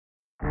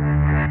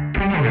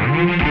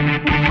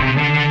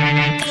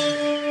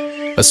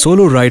A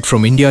solo ride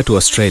from India to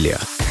Australia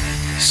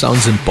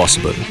sounds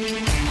impossible.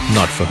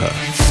 Not for her.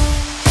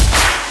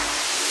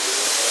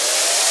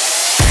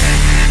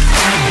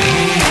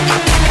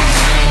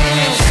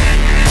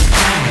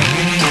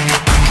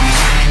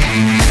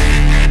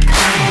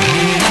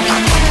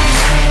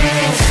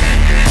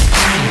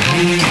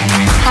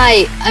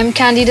 Hi, I'm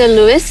Candida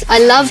Lewis. I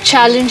love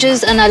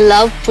challenges and I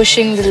love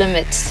pushing the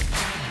limits.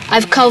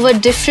 I've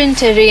covered different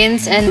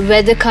terrains and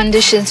weather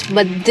conditions,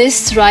 but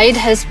this ride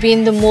has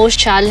been the most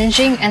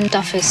challenging and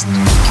toughest.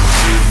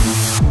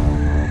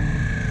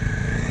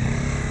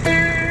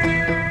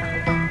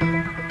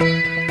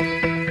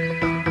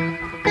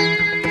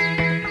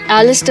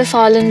 Alistair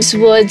Fallon's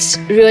words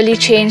really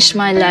changed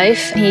my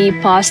life. He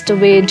passed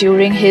away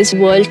during his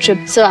world trip,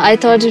 so I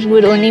thought it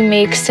would only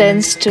make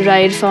sense to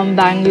ride from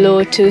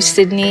Bangalore to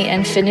Sydney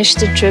and finish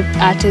the trip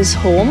at his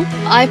home.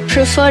 I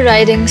prefer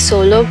riding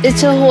solo.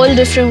 It's a whole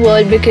different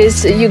world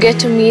because you get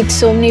to meet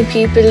so many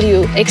people,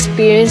 you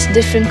experience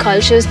different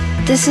cultures.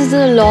 This is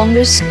the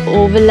longest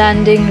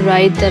overlanding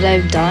ride that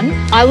I've done.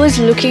 I was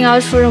looking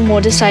out for a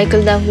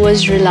motorcycle that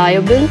was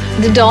reliable.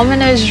 The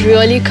Dominer is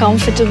really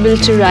comfortable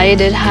to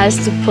ride. It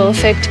has the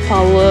perfect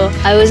power.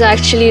 I was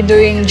actually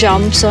doing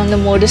jumps on the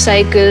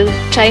motorcycle,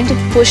 trying to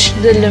push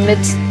the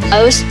limits.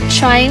 I was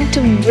trying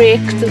to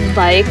brake the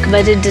bike,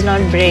 but it did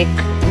not brake.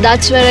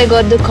 That's where I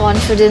got the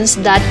confidence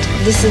that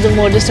this is the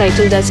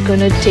motorcycle that's going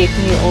to take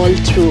me all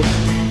through.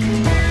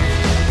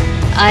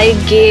 I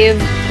gave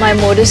my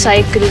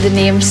motorcycle the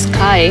name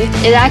Sky.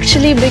 It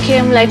actually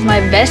became like my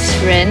best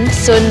friend.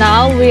 So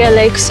now we are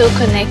like so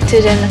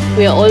connected and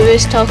we are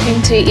always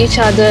talking to each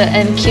other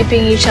and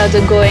keeping each other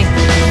going.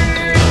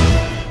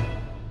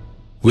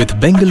 With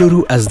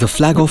Bengaluru as the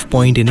flag-off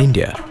point in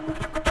India,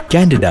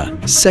 Candida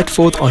set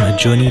forth on her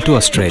journey to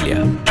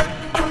Australia.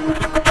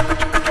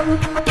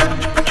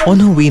 On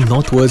her way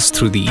northwards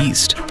through the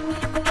east,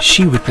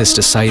 she witnessed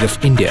a side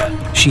of India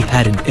she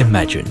hadn't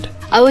imagined.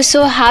 I was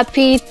so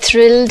happy,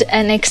 thrilled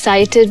and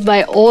excited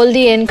by all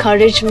the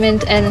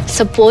encouragement and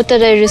support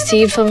that I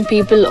received from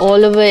people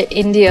all over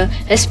India,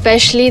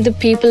 especially the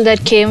people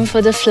that came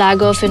for the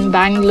flag off in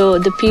Bangalore,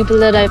 the people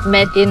that I've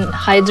met in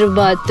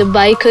Hyderabad, the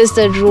bikers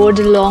that rode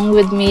along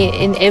with me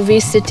in every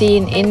city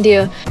in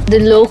India, the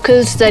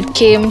locals that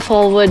came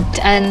forward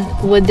and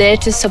were there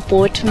to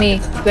support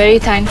me. Very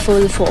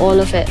thankful for all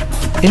of it.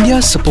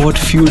 India's support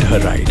fueled her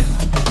ride.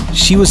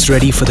 She was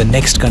ready for the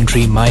next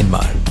country,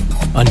 Myanmar,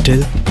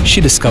 until she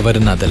discovered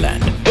another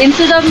land.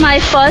 Instead of my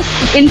first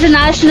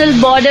international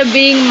border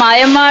being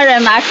Myanmar,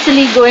 I'm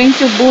actually going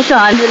to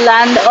Bhutan, the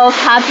land of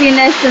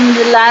happiness and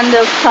the land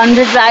of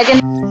Thunder Dragon.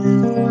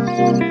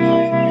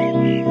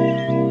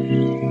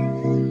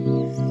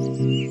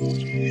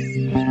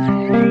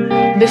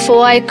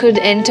 Before I could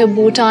enter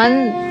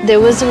Bhutan, there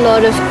was a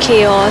lot of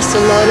chaos, a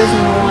lot of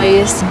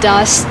noise,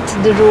 dust.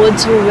 The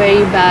roads were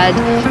very bad.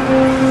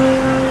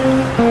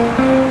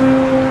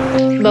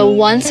 But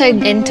once I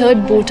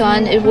entered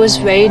Bhutan, it was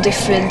very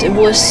different. It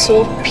was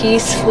so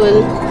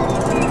peaceful.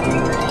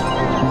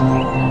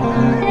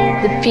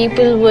 The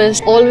people were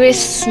always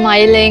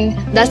smiling.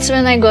 That's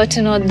when I got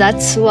to know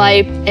that's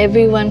why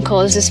everyone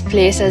calls this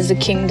place as the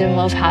Kingdom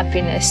of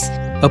Happiness.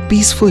 A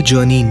peaceful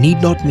journey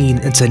need not mean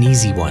it's an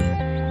easy one.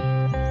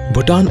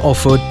 Bhutan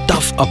offered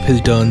tough uphill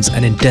turns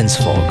and intense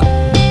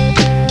fog.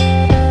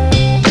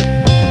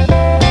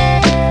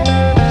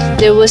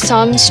 There were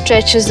some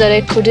stretches that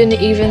I couldn't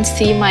even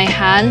see my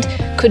hand,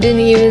 couldn't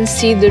even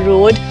see the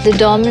road. The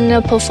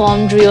Dominer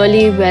performed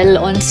really well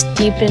on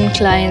steep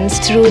inclines,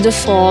 through the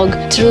fog,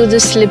 through the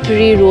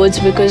slippery roads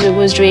because it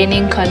was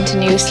raining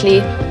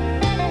continuously.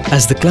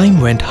 As the climb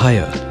went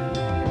higher,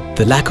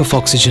 the lack of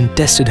oxygen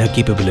tested her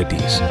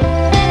capabilities.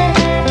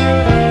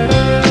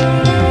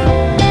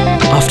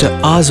 After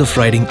hours of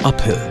riding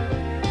uphill,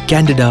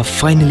 Candida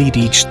finally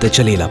reached the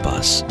Chalela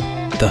Pass,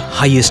 the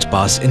highest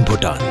pass in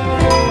Bhutan.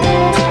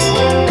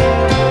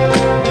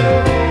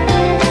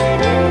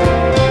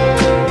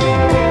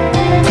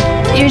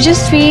 You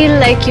just feel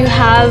like you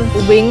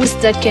have wings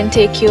that can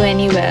take you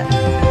anywhere.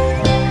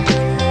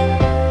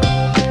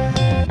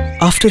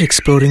 After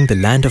exploring the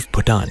land of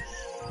Bhutan,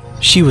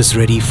 she was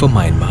ready for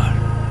Myanmar.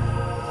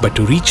 But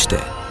to reach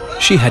there,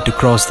 she had to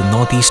cross the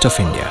northeast of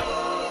India.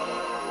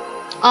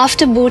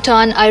 After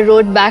Bhutan, I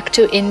rode back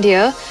to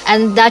India,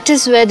 and that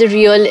is where the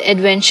real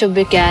adventure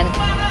began.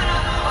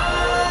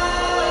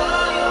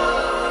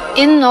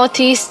 In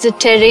Northeast, the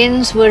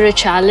terrains were a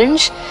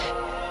challenge.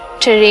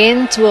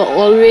 Terrains were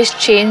always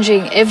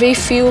changing. Every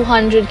few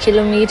hundred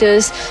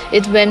kilometers,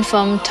 it went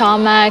from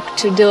tarmac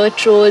to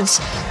dirt roads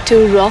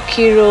to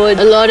rocky road,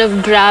 a lot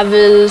of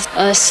gravel,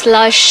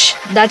 slush.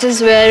 That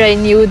is where I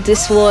knew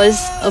this was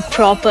a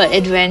proper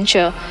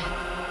adventure.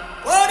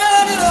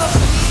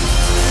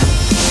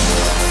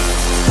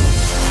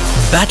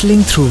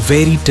 Battling through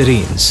varied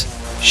terrains,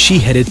 she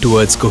headed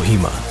towards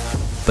Kohima,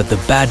 but the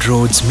bad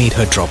roads made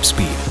her drop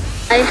speed.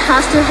 I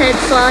have to head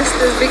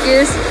faster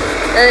because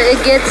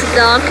it gets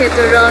dark at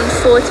around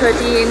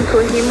 4:30 in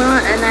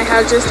Kohima and I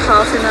have just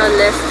half an hour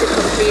left to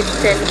complete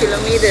 10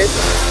 kilometers.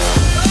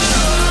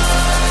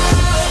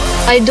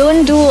 I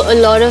don't do a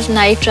lot of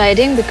night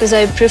riding because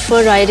I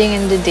prefer riding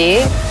in the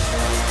day.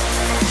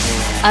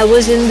 I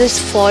was in this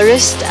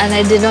forest and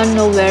I did not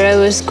know where I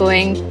was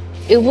going.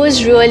 It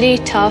was really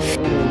tough.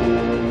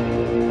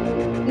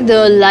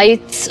 The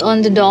lights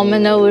on the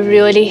dominer were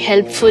really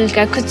helpful.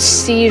 I could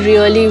see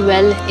really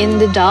well in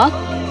the dark.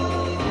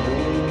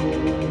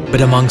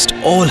 But amongst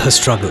all her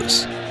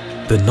struggles,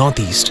 the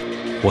Northeast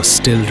was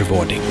still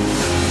rewarding.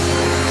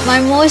 My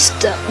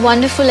most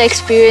wonderful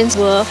experience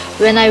were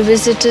when I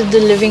visited the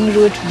living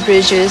root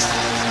bridges.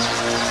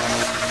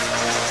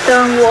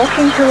 So I'm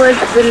walking towards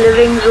the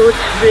living root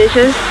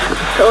bridges.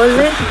 It's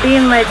always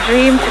been my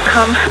dream to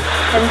come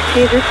and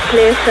see this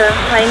place. I'm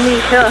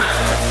finally here.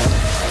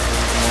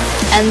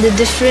 And the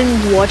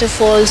different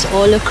waterfalls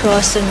all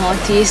across the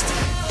Northeast.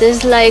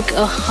 There's like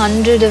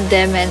 100 of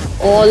them and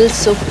all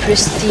so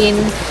pristine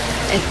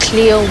and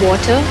clear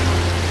water.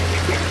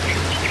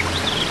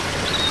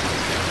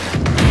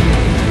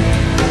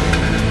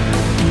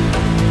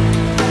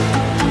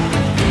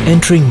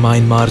 Entering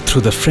Myanmar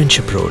through the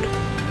Friendship Road,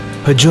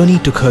 her journey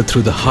took her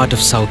through the heart of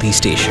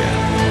Southeast Asia.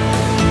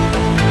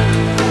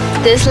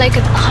 There's like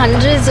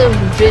hundreds of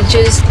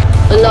bridges,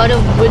 a lot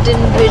of wooden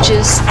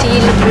bridges,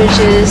 steel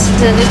bridges,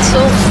 and it's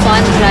so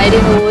fun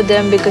riding over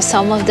them because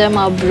some of them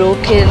are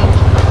broken.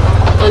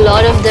 A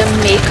lot of them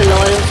make a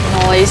lot of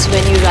noise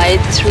when you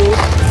ride through.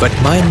 But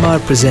Myanmar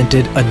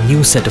presented a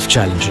new set of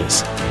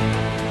challenges.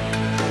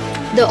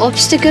 The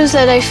obstacles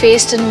that I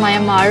faced in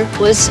Myanmar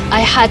was I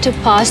had to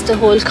pass the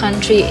whole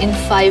country in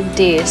 5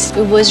 days.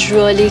 It was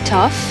really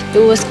tough.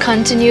 It was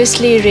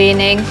continuously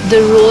raining.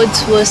 The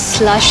roads were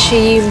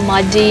slushy,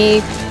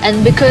 muddy,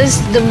 and because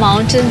the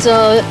mountains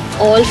are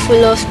all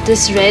full of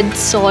this red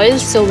soil,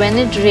 so when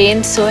it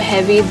rained so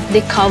heavy,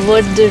 they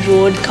covered the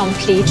road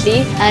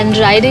completely, and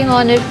riding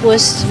on it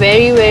was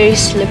very, very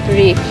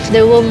slippery.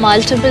 There were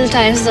multiple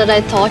times that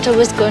I thought I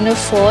was going to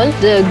fall.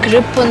 The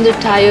grip on the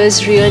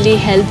tires really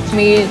helped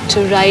me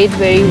to ride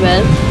very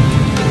well.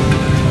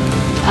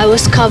 I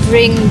was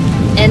covering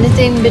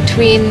anything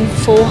between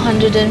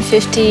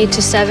 450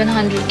 to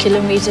 700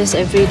 kilometers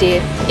every day.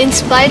 In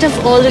spite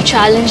of all the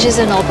challenges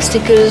and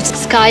obstacles,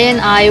 Sky and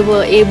I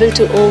were able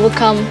to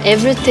overcome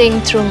everything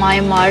through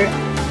Myanmar.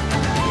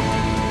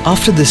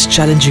 After this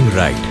challenging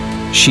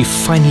ride, she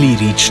finally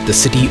reached the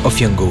city of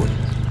Yangon.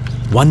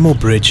 One more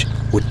bridge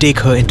would take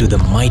her into the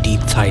mighty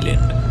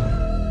Thailand.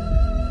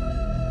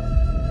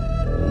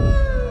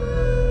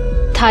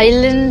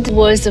 Thailand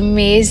was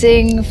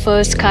amazing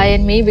for Sky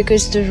and me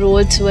because the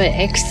roads were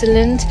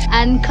excellent.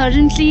 And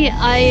currently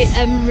I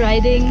am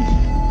riding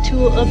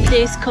to a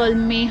place called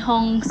Mae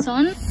Hong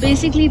Son.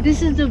 Basically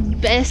this is the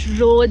best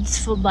roads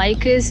for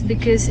bikers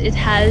because it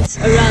has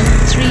around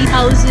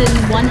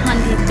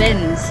 3,100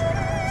 bends.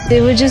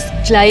 They were just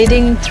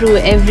gliding through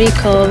every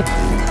curve,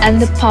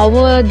 and the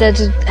power that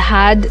it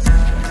had,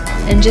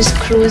 and just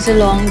cruise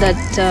along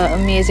that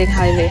amazing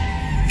highway.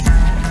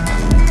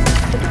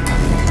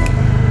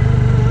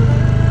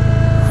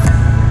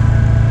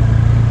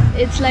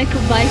 It's like a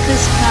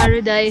biker's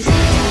paradise.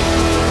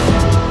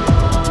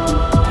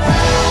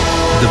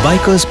 The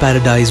biker's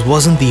paradise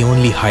wasn't the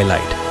only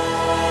highlight.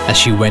 As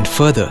she went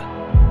further,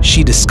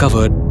 she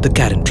discovered the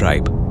Karen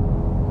tribe.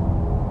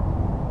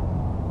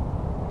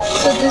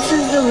 So this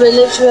is the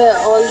village where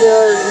all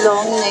the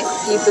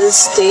long-necked people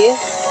stay.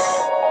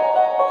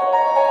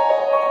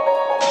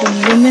 The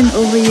women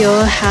over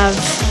here have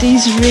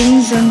these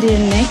rings on their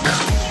neck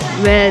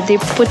where they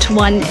put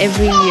one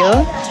every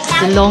year.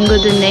 The longer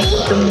the neck,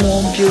 the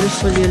more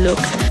beautiful you look.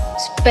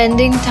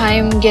 Spending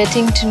time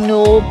getting to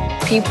know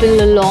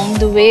people along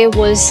the way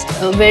was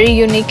a very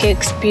unique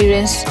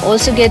experience.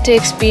 Also get to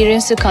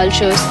experience the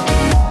cultures.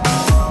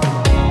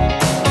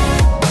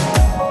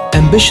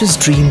 Ambitious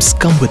dreams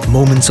come with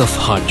moments of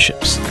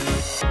hardships.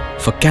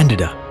 For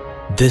Candida,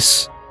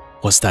 this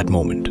was that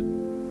moment.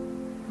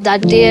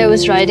 That day I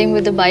was riding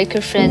with a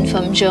biker friend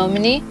from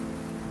Germany.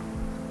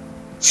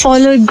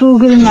 Followed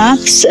Google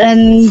Maps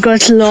and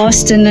got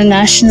lost in a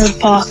national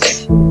park.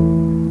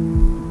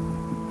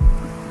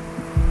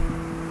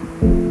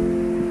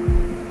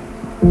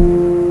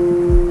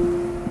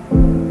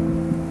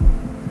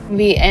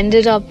 We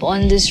ended up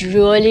on this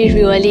really,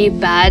 really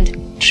bad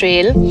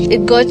trail.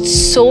 It got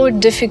so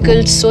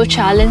difficult, so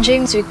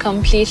challenging, so we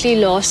completely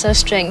lost our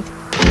strength.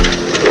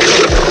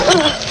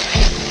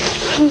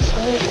 I'm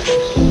sorry.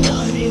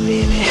 Sorry,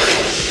 baby.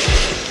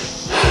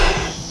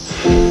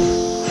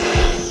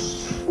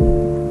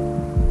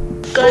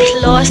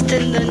 Got lost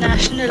in the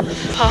national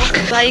park.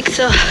 Bikes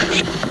are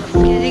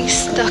getting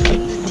stuck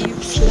in the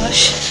deep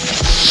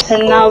slush.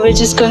 And now we're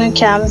just gonna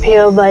camp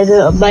here by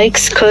the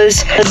bikes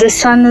because the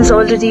sun is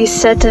already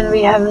set and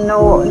we have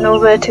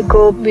nowhere to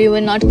go. We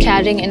were not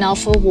carrying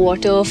enough of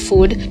water,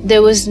 food.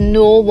 There was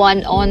no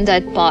one on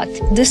that path.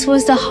 This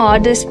was the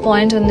hardest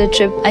point on the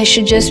trip. I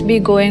should just be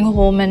going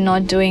home and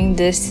not doing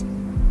this.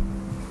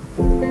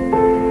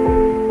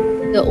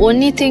 The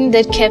only thing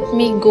that kept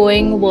me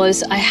going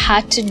was I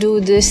had to do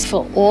this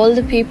for all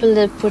the people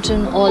that put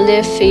in all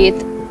their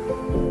faith.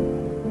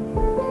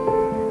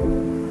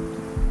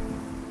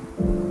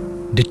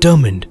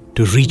 Determined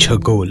To reach her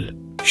goal,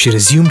 she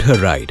resumed her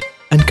ride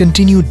and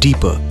continued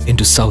deeper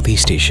into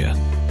Southeast Asia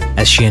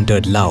as she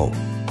entered Laos,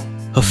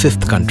 her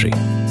fifth country.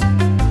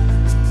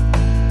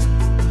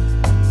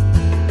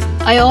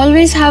 I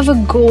always have a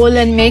goal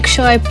and make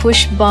sure I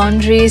push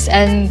boundaries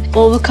and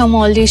overcome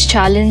all these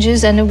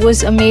challenges, and it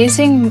was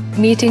amazing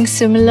meeting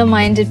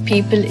similar-minded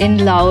people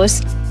in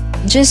Laos.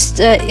 Just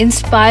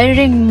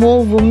inspiring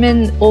more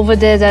women over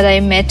there that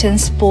I met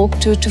and spoke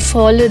to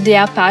follow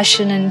their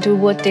passion and do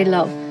what they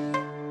love.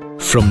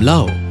 From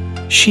Laos,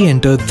 she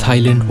entered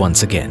Thailand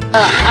once again.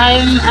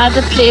 I'm at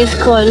a place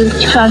called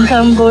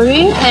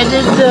Chantamburi,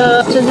 headed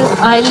to this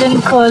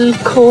island called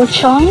Koh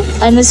Chong,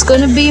 and it's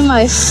going to be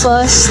my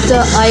first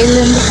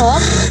island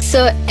hop.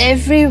 So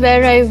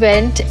everywhere I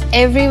went,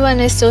 everyone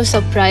is so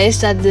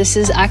surprised that this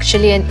is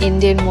actually an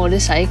Indian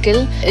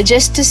motorcycle.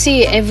 Just to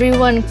see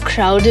everyone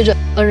crowded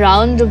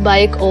around the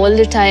bike all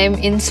the time,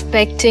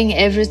 inspecting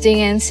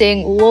everything and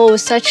saying, "Whoa,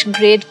 such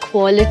great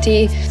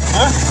quality."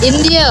 Huh?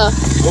 India.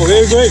 Oh, where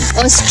are you going?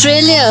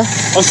 Australia.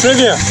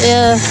 Australia?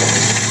 Yeah.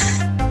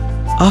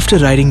 After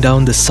riding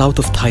down the south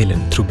of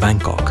Thailand through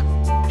Bangkok,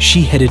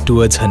 she headed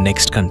towards her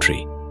next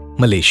country,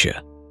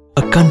 Malaysia,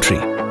 a country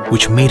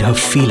which made her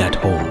feel at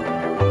home.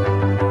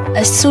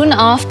 As soon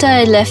after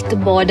I left the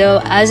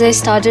border, as I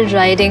started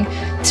riding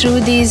through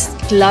these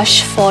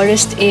lush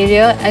forest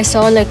area, I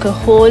saw like a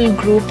whole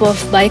group of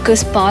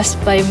bikers pass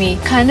by me.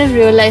 Kind of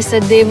realized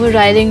that they were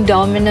riding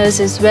dominers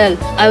as well.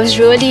 I was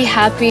really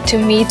happy to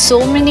meet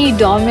so many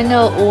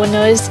dominer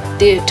owners.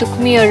 They took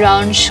me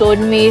around, showed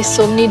me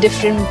so many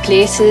different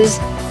places.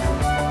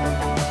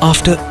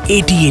 After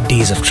 88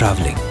 days of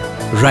traveling,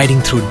 riding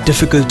through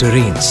difficult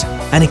terrains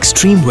and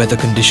extreme weather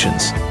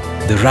conditions,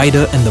 the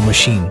rider and the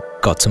machine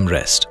got some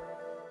rest.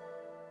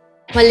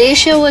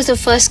 Malaysia was the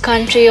first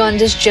country on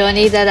this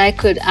journey that I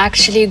could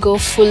actually go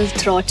full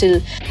throttle.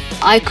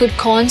 I could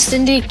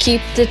constantly keep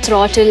the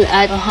throttle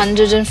at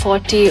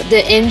 140.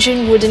 The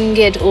engine wouldn't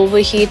get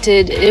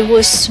overheated. It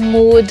was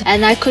smooth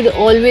and I could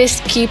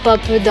always keep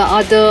up with the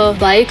other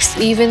bikes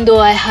even though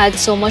I had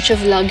so much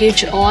of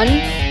luggage on.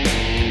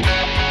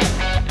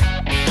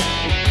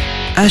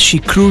 As she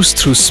cruised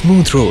through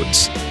smooth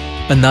roads,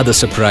 another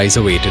surprise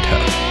awaited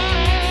her.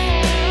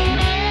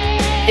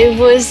 It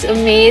was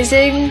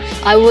amazing.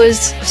 I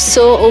was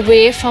so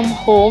away from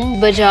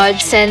home.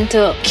 Bajaj sent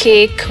a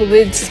cake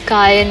with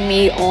Sky and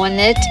me on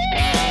it.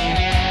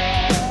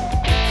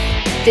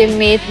 They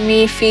made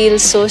me feel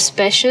so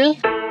special.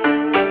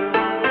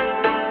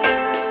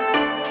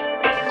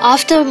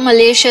 After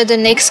Malaysia, the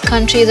next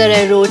country that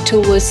I rode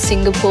to was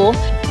Singapore.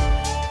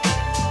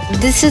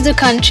 This is the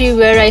country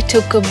where I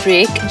took a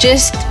break,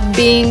 just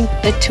being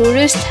a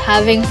tourist,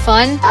 having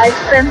fun. I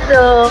spent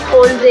the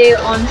whole day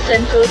on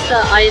Sentosa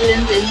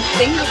Island in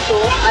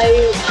Singapore. I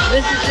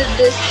visited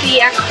the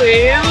sea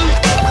aquarium.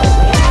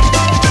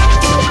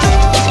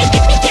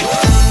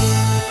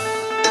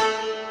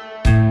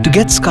 To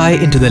get Sky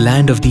into the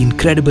land of the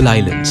incredible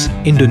islands,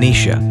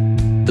 Indonesia,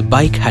 the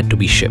bike had to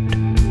be shipped.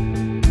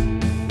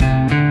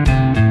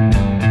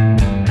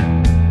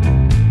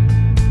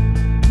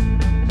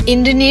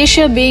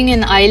 Indonesia, being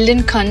an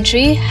island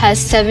country, has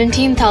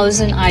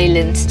 17,000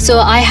 islands. So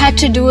I had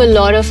to do a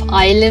lot of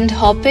island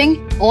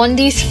hopping. On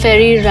these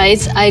ferry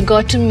rides, I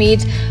got to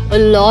meet a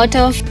lot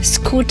of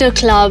scooter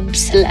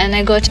clubs and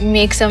I got to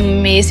make some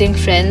amazing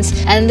friends.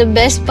 And the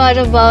best part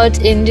about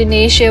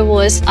Indonesia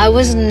was I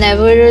was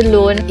never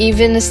alone,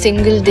 even a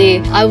single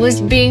day. I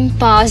was being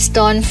passed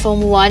on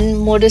from one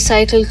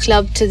motorcycle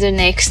club to the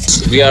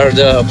next. We are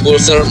the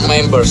Pulsar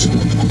members,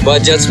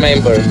 Bajaj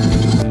member.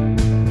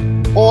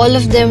 All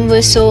of them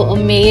were so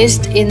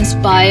amazed,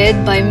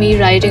 inspired by me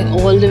riding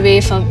all the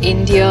way from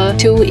India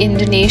to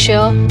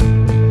Indonesia.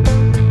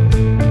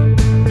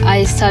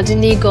 I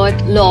suddenly got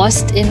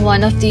lost in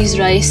one of these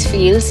rice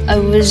fields. I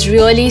was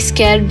really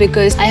scared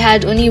because I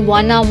had only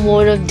 1 hour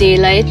more of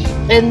daylight.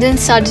 And then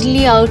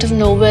suddenly out of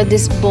nowhere,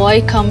 this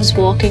boy comes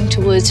walking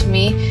towards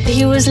me.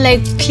 He was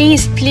like,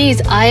 please,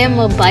 please, I am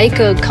a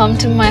biker, come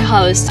to my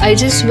house. I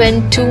just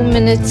went 2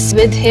 minutes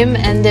with him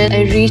and then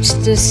I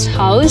reached this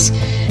house.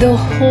 The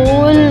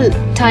whole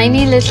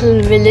tiny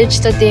little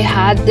village that they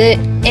had there,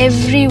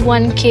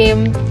 everyone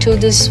came to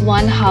this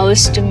one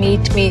house to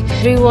meet me.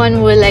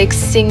 Everyone were like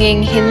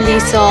singing Hindi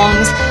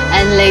songs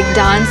and like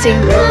dancing.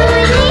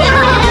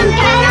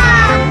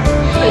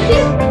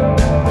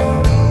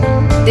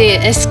 They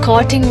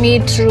escorting me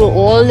through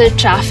all the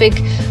traffic,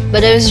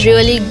 but I was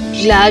really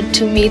glad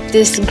to meet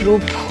this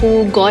group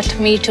who got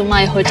me to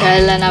my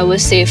hotel and I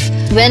was safe.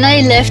 When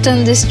I left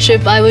on this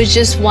trip, I was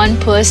just one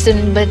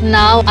person, but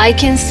now I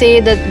can say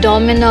that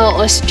Dominer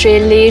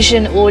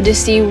Australasian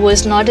Odyssey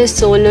was not a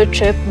solo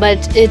trip,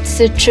 but it's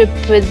a trip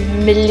with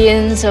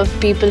millions of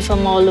people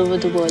from all over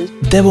the world.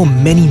 There were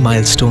many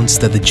milestones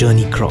that the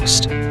journey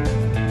crossed,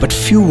 but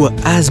few were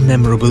as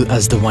memorable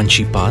as the one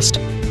she passed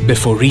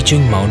before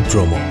reaching Mount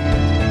Bromo.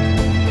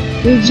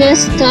 We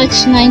just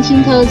touched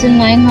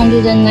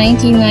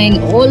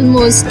 19,999,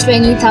 almost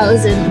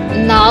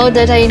 20,000. Now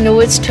that I know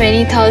it's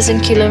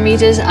 20,000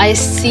 kilometers, I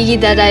see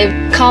that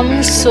I've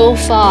come so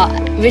far,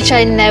 which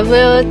I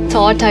never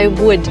thought I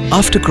would.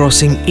 After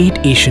crossing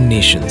 8 Asian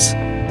nations,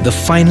 the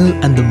final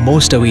and the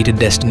most awaited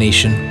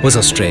destination was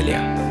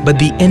Australia. But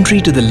the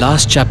entry to the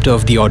last chapter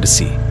of the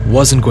Odyssey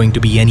wasn't going to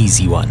be an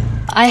easy one.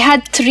 I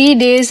had 3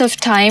 days of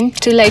time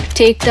to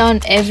take down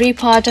every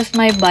part of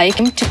my bike,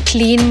 to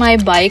clean my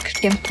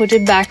bike and put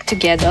it back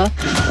together.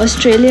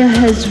 Australia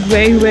has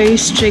very, very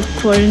strict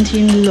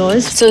quarantine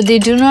laws. So they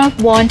do not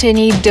want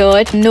any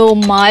dirt, no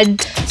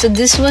mud. So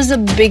this was the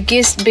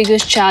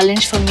biggest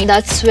challenge for me.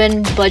 That's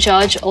when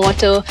Bajaj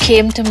Auto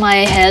came to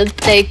my help.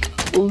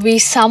 We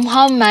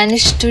somehow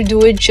managed to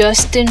do it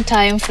just in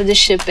time for the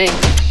shipping.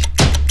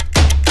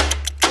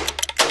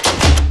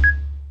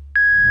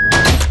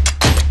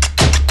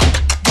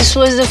 This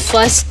was the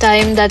first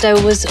time that I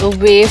was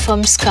away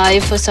from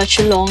Sky for such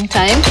a long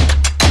time.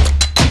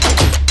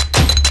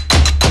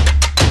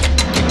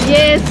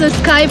 Yes, so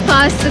Sky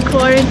passed the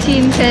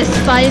quarantine test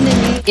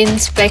finally.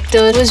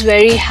 Inspector was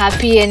very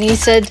happy and he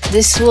said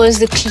this was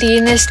the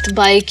cleanest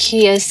bike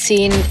he has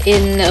seen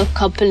in a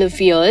couple of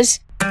years.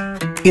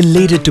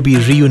 Elated to be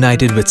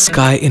reunited with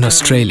Sky in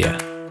Australia,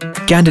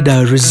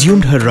 Candida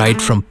resumed her ride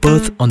from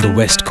Perth on the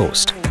west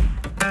coast.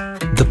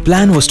 The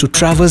plan was to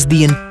traverse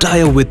the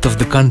entire width of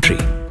the country,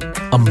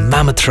 a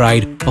mammoth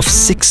ride of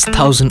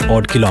 6,000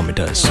 odd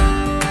kilometers.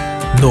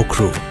 No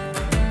crew,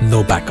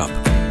 no backup.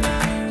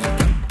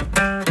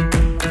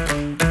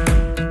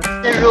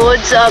 The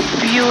roads are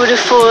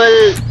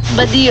beautiful,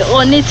 but the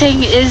only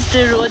thing is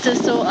the roads are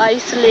so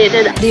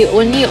isolated. The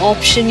only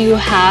option you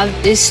have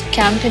is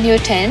camp in your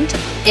tent.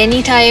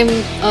 Anytime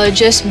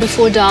just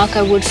before dark,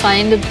 I would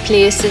find a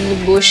place in the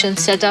bush and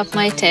set up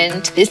my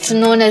tent. It's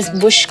known as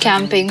bush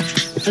camping.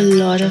 A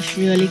lot of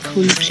really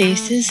cool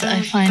places.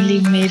 I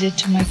finally made it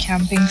to my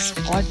camping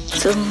spot.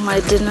 So my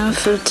dinner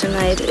for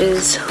tonight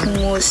is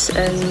hummus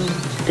and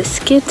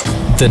biscuit.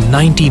 The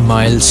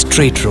 90-mile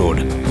straight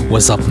road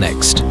was up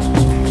next.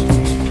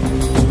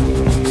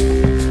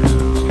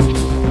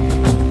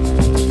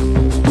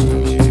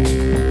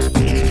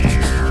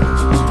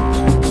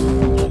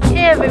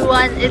 Hey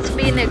everyone, it's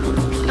been an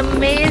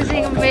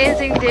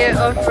amazing day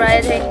of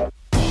riding.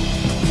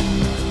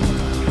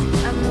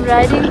 I'm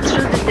riding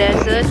through the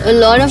desert. A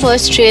lot of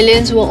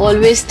Australians were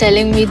always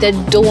telling me that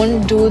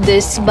don't do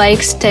this.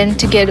 Bikes tend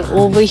to get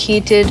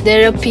overheated.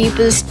 There are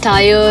people's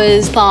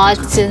tires,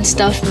 parts and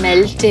stuff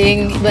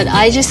melting. But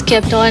I just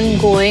kept on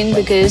going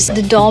because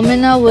the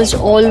dominer was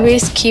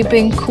always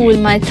keeping cool.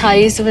 My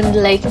thighs were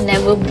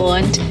never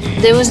burnt.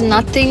 There was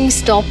nothing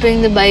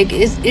stopping the bike.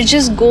 It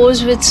just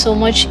goes with so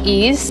much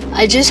ease.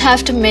 I just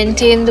have to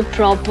maintain the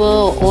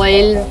proper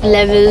oil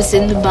levels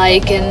in the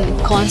bike and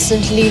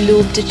constantly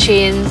lube the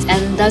chains,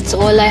 and that's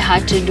all I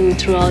had to do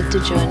throughout the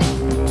journey.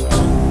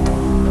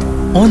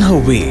 On her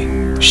way,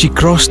 she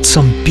crossed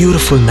some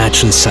beautiful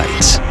natural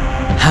sights.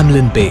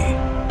 Hamlin Bay,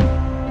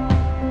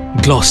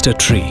 Gloucester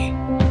Tree,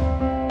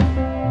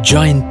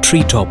 Giant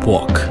Treetop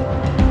Walk,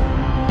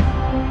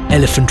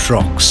 Elephant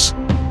Rocks,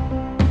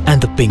 and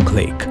the Pink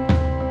Lake.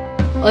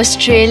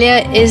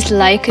 Australia is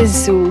like a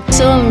zoo.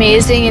 So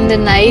amazing in the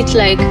night,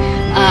 I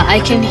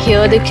can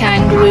hear the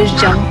kangaroos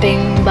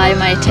jumping by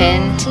my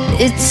tent.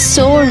 It's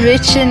so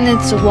rich in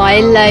its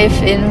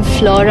wildlife, in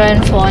flora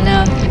and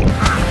fauna.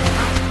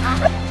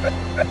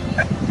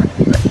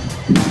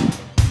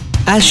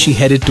 As she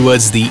headed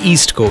towards the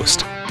east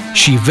coast,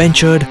 she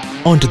ventured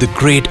onto the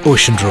Great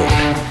Ocean Road.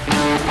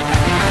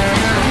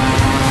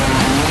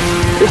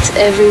 It's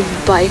every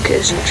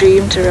biker's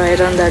dream to ride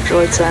on that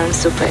road, so I'm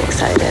super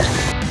excited.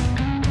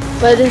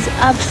 But it's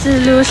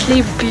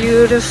absolutely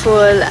beautiful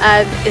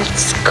and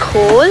it's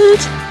cold.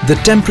 The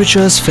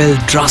temperatures fell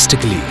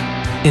drastically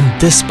in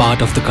this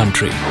part of the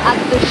country. At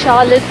the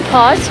Charlotte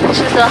Pass, which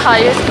is the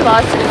highest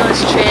pass in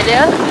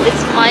Australia,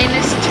 it's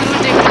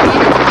 -2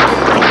 degrees.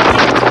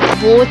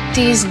 Both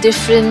these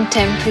different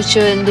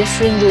temperature and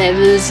different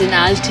levels in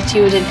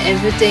altitude and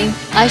everything,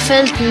 I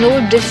felt no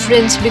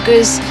difference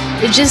because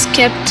it just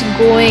kept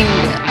going.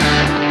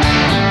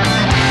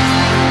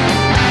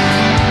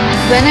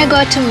 When I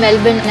got to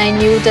Melbourne, I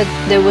knew that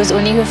there was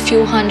only a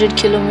few hundred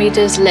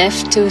kilometers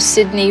left to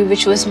Sydney,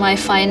 which was my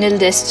final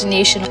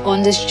destination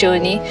on this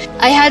journey.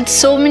 I had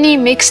so many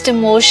mixed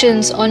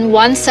emotions. On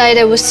one side,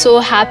 I was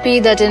so happy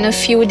that in a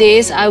few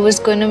days I was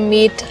going to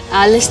meet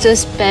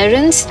Alistair's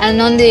parents.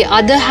 And on the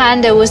other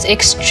hand, I was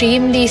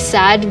extremely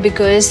sad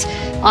because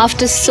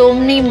after so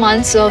many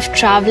months of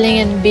traveling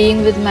and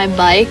being with my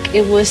bike,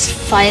 it was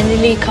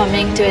finally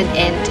coming to an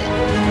end.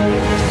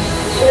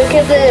 Look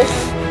at this.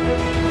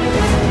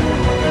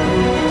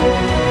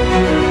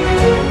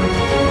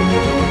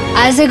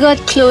 As I got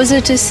closer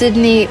to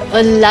Sydney,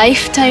 a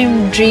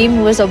lifetime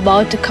dream was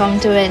about to come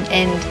to an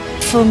end.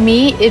 For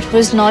me, it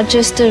was not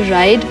just a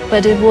ride,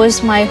 but it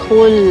was my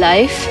whole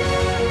life.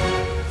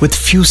 With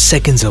few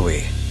seconds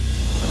away,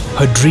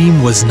 her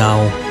dream was now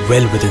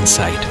well within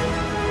sight.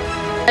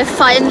 I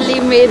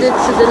finally made it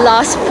to the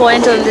last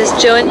point on this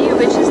journey,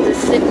 which is the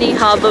Sydney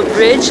Harbour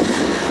Bridge.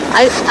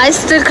 I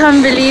still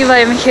can't believe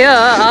I'm here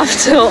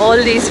after all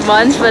these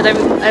months, but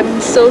I'm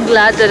so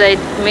glad that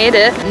I made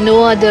it.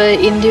 No other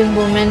Indian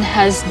woman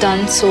has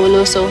done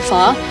solo so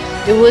far.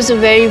 It was a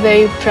very,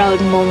 very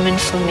proud moment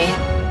for me.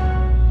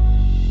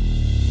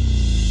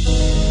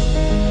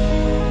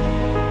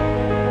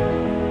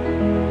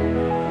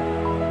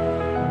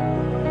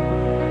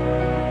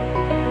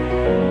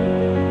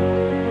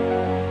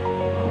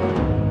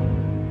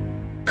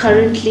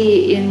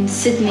 Currently in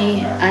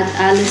Sydney at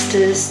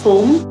Alistair's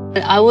home.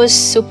 I was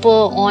super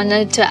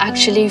honored to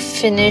actually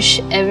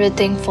finish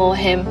everything for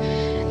him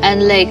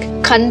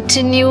and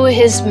continue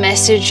his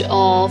message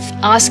of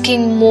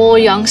asking more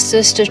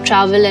youngsters to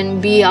travel and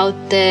be out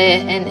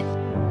there and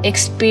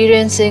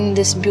experiencing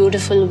this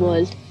beautiful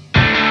world.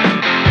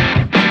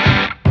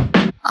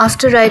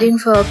 After riding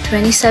for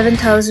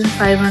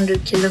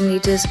 27,500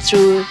 kilometers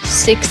through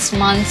 6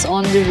 months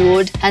on the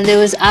road, and there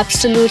was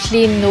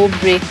absolutely no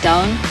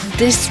breakdown,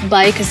 this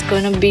bike is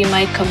going to be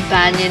my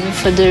companion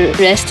for the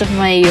rest of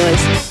my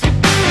years.